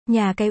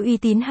Nhà cái uy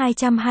tín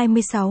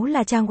 226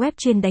 là trang web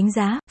chuyên đánh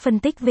giá, phân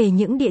tích về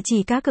những địa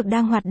chỉ cá cược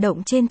đang hoạt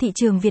động trên thị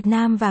trường Việt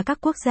Nam và các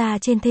quốc gia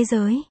trên thế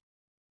giới.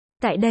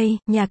 Tại đây,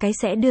 nhà cái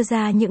sẽ đưa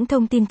ra những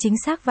thông tin chính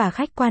xác và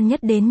khách quan nhất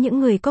đến những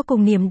người có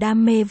cùng niềm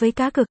đam mê với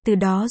cá cược, từ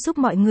đó giúp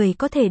mọi người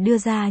có thể đưa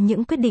ra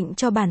những quyết định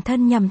cho bản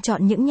thân nhằm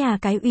chọn những nhà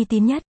cái uy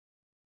tín nhất.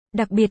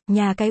 Đặc biệt,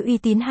 nhà cái uy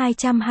tín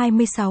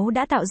 226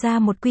 đã tạo ra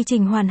một quy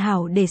trình hoàn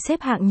hảo để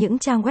xếp hạng những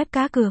trang web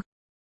cá cược.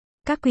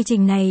 Các quy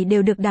trình này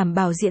đều được đảm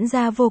bảo diễn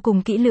ra vô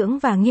cùng kỹ lưỡng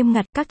và nghiêm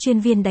ngặt. Các chuyên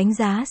viên đánh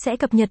giá sẽ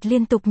cập nhật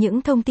liên tục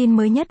những thông tin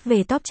mới nhất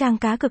về top trang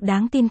cá cược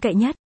đáng tin cậy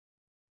nhất.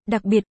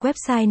 Đặc biệt,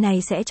 website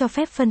này sẽ cho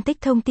phép phân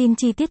tích thông tin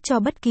chi tiết cho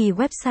bất kỳ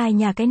website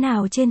nhà cái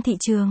nào trên thị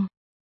trường.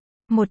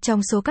 Một trong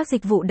số các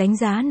dịch vụ đánh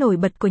giá nổi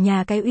bật của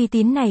nhà cái uy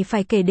tín này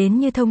phải kể đến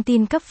như thông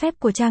tin cấp phép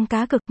của trang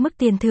cá cược, mức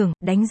tiền thưởng,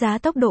 đánh giá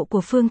tốc độ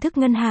của phương thức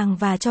ngân hàng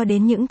và cho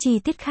đến những chi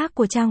tiết khác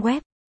của trang web.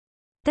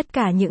 Tất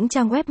cả những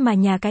trang web mà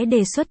nhà cái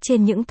đề xuất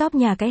trên những top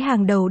nhà cái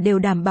hàng đầu đều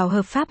đảm bảo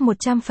hợp pháp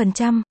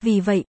 100%, vì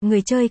vậy,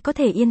 người chơi có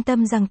thể yên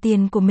tâm rằng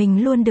tiền của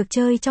mình luôn được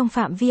chơi trong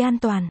phạm vi an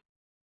toàn.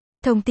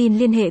 Thông tin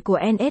liên hệ của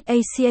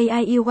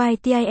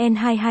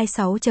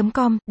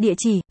nhatcaiuytin226.com, địa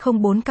chỉ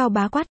 04 Cao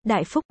Bá Quát,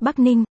 Đại Phúc, Bắc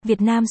Ninh,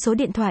 Việt Nam. Số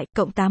điện thoại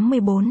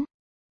 +84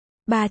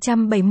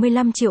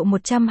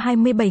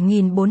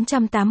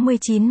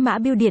 375.127.489. Mã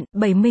bưu điện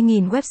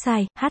 70.000.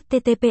 Website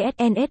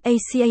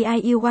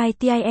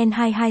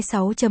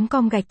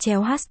https://nhatcaiuytin226.com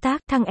 /hashtag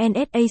thăng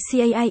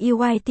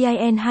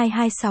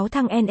nhatcaiuytin226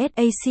 thăng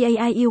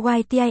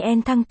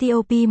nhatcaiuytin thăng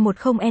top 10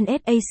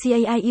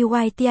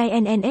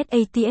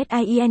 nhatcaiuytin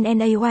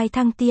nhatsainay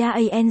thăng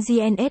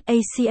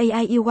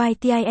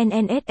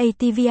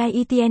tangnhatcaiuytin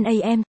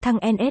nhatvietnam thăng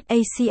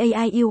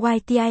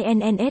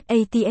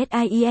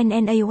nhatcaiuytin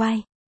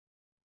nhatsainay.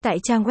 Tại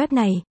trang web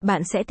này,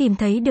 bạn sẽ tìm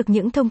thấy được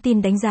những thông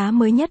tin đánh giá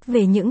mới nhất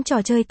về những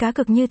trò chơi cá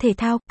cược như thể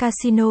thao,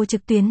 casino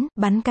trực tuyến,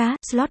 bắn cá,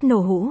 slot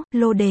nổ hũ,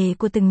 lô đề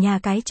của từng nhà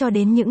cái cho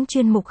đến những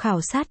chuyên mục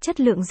khảo sát chất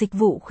lượng dịch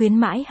vụ khuyến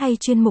mãi hay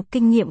chuyên mục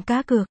kinh nghiệm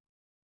cá cược.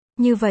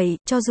 Như vậy,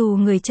 cho dù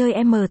người chơi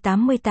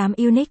M88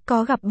 Unique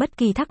có gặp bất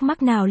kỳ thắc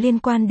mắc nào liên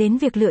quan đến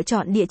việc lựa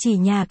chọn địa chỉ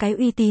nhà cái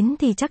uy tín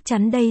thì chắc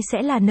chắn đây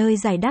sẽ là nơi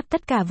giải đáp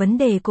tất cả vấn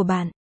đề của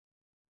bạn.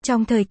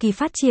 Trong thời kỳ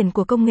phát triển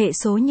của công nghệ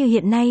số như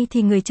hiện nay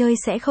thì người chơi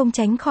sẽ không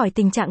tránh khỏi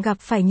tình trạng gặp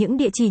phải những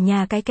địa chỉ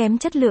nhà cái kém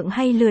chất lượng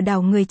hay lừa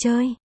đảo người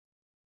chơi.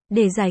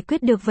 Để giải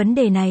quyết được vấn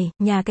đề này,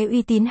 nhà cái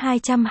uy tín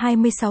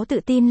 226 tự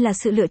tin là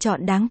sự lựa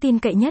chọn đáng tin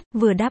cậy nhất,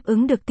 vừa đáp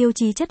ứng được tiêu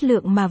chí chất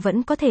lượng mà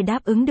vẫn có thể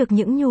đáp ứng được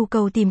những nhu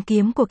cầu tìm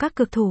kiếm của các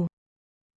cược thủ.